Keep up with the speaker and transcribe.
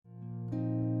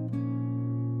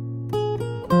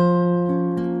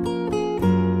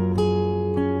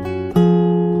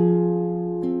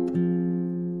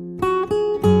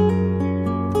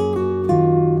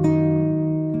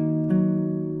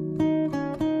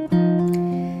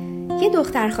یه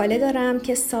دختر خاله دارم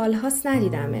که سالهاست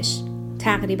ندیدمش.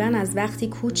 تقریباً از وقتی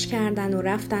کوچ کردن و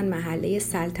رفتن محله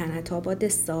سلطنت آباد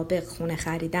سابق خونه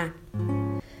خریدن.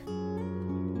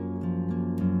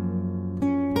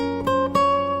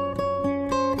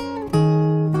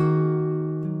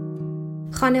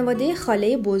 خانواده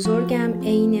خاله بزرگم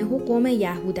عینه‌هو قوم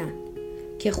یهودن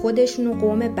که خودشونو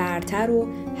قوم برتر و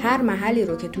هر محلی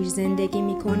رو که توش زندگی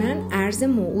میکنن ارض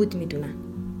موعود میدونن.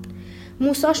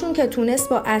 موساشون که تونست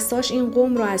با عصاش این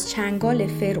قوم رو از چنگال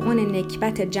فرعون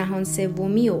نکبت جهان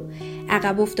سومی و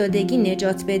عقب افتادگی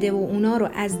نجات بده و اونا رو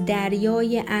از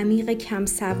دریای عمیق کم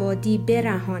سوادی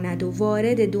برهاند و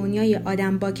وارد دنیای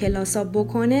آدم با کلاسا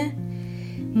بکنه،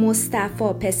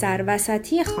 مصطفی پسر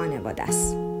وسطی خانواده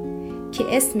است که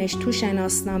اسمش تو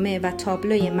شناسنامه و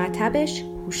تابلوی مطبش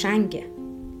هوشنگه.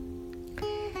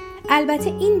 البته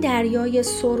این دریای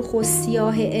سرخ و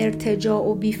سیاه ارتجاع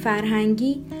و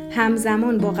بی‌فرهنگی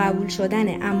همزمان با قبول شدن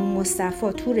عمو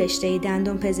مصطفی تو رشته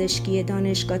دندان پزشکی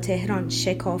دانشگاه تهران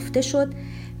شکافته شد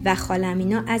و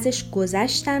خالمینا ازش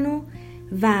گذشتن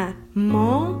و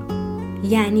ما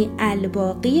یعنی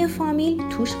الباقی فامیل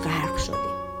توش غرق شدیم.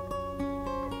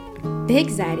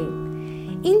 بگذریم.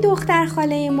 این دختر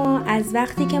خاله ما از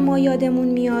وقتی که ما یادمون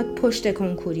میاد پشت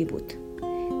کنکوری بود.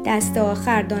 دست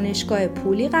آخر دانشگاه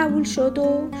پولی قبول شد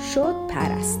و شد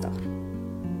پرستار.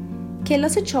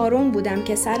 کلاس 4 بودم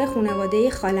که سر خانواده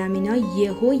خالمینا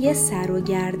یه سر و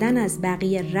گردن از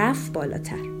بقیه رفت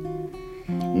بالاتر.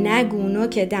 نگونو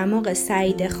که دماغ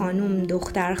سعیده خانم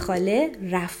دختر خاله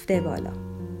رفته بالا.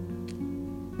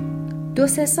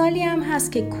 2-3 سالی هم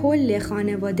هست که کل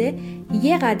خانواده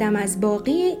یه قدم از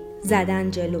باقی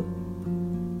زدن جلو.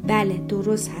 بله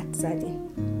درست حد زدیم.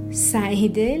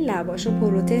 سعیده لباشو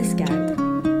پروتز کرده.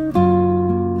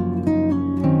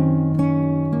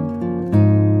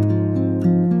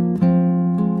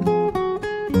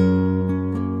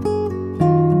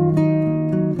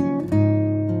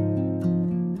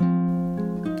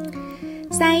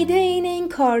 سعیده این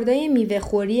کاردای میوه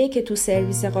خوریه که تو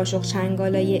سرویس قاشق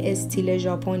چنگالای استیل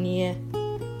ژاپنیه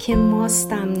که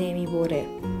ماستم نمیبره.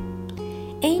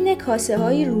 عین کاسه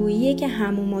های روییه که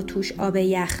هموما توش آب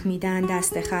یخ میدن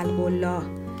دست خلق الله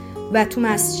و تو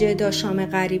مسجد شام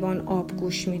غریبان آب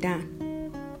گوش میدن.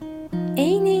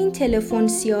 عین این تلفن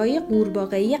سیاهی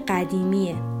قورباغه‌ای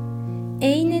قدیمیه.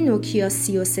 عین نوکیا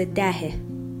 3310.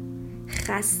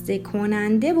 خسته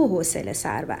کننده و حوصله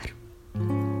سربر.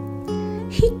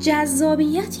 هیچ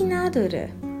جذابیتی نداره.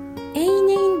 عین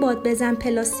این باد بزن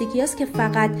پلاستیکیاست که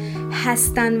فقط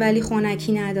هستن ولی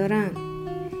خنکی ندارن.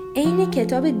 عین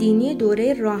کتاب دینی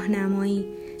دوره راهنمایی،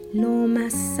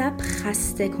 لامصب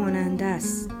خسته کننده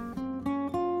است.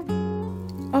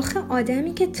 آخه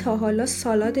آدمی که تا حالا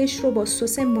سالادش رو با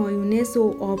سس مایونز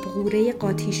و آبغوره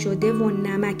قاطی شده و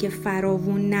نمک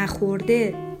فراوون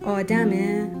نخورده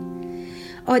آدمه؟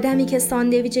 آدمی که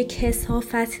ساندویچ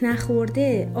کثافت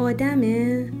نخورده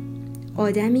آدمه؟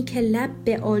 آدمی که لب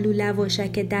به آلو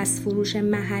لواشک دست فروش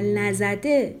محل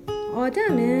نزده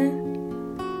آدمه؟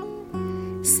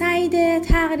 سعیده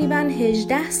تقریباً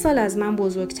 18 سال از من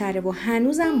بزرگتره و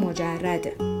هنوزم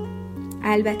مجرده.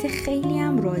 البته خیلی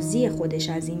هم راضی خودش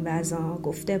از این وضع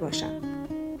گفته باشم.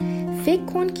 فکر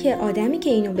کن که آدمی که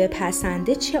اینو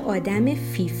بپسنده چه آدم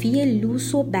فیفی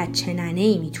لوس و بچه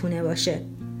ننه‌ای میتونه باشه.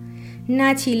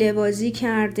 نه تیله بازی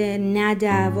کرده، نه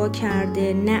دعوا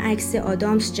کرده، نه عکس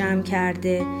آدامس جمع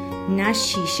کرده، نه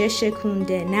شیشه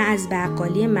شکونده، نه از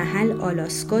بقالی محل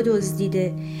آلاسکا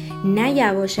دزدیده، نه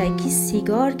یواشکی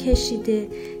سیگار کشیده،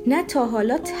 نه تا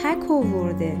حالا تک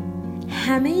آورده.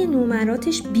 همه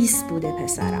نمراتش 20 بوده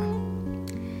پسرم.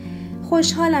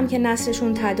 خوشحالم که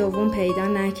نسلشون تداوم پیدا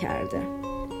نکرده.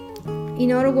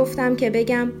 اینا رو گفتم که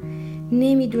بگم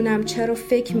نمیدونم چرا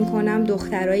فکر میکنم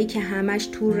دخترایی که همش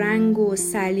تو رنگ و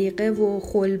سلیقه و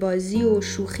خلبازی و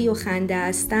شوخی و خنده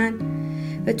هستن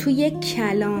و تو یک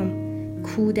کلام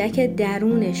کودک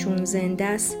درونشون زنده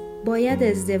است باید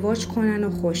ازدواج کنن و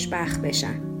خوشبخت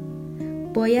بشن.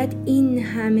 باید این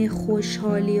همه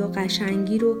خوشحالی و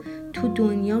قشنگی رو تو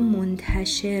دنیا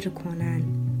منتشر کنن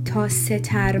تا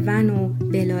سترون و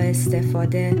بلا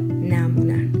استفاده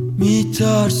نمونن.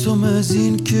 میترسم از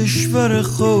این کشور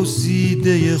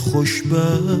خوزیده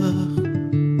خوشبخت،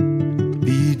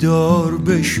 بیدار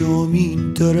بشم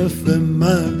این طرف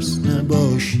مرز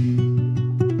نباشی.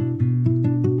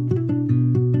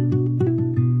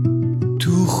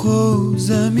 تو خو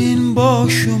زمین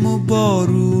باشم و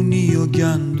بارونی و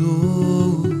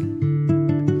گندم،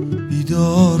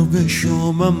 بیدار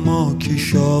بشم اما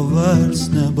کشاورز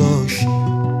نباشی.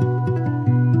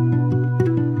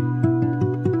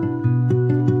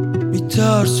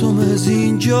 ترسم از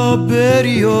اینجا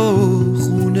بری و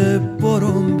خونه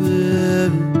برم به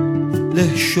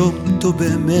شو تو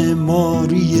به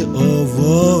معماری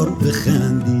آوار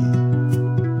بخندی.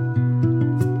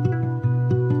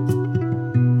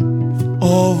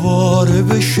 آواره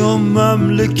بشم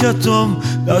مملکتم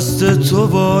دست تو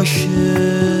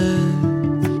باشه.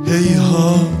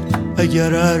 هیهات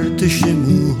اگر ارتش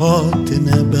موهات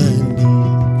نبندی.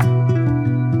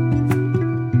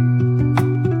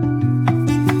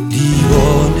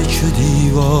 دیوانه چه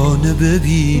دیوانه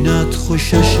ببیند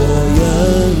خوشش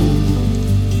آید.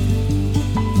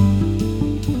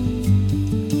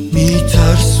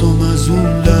 میترسم از اون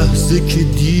لحظه که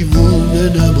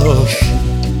دیوونه نباشی.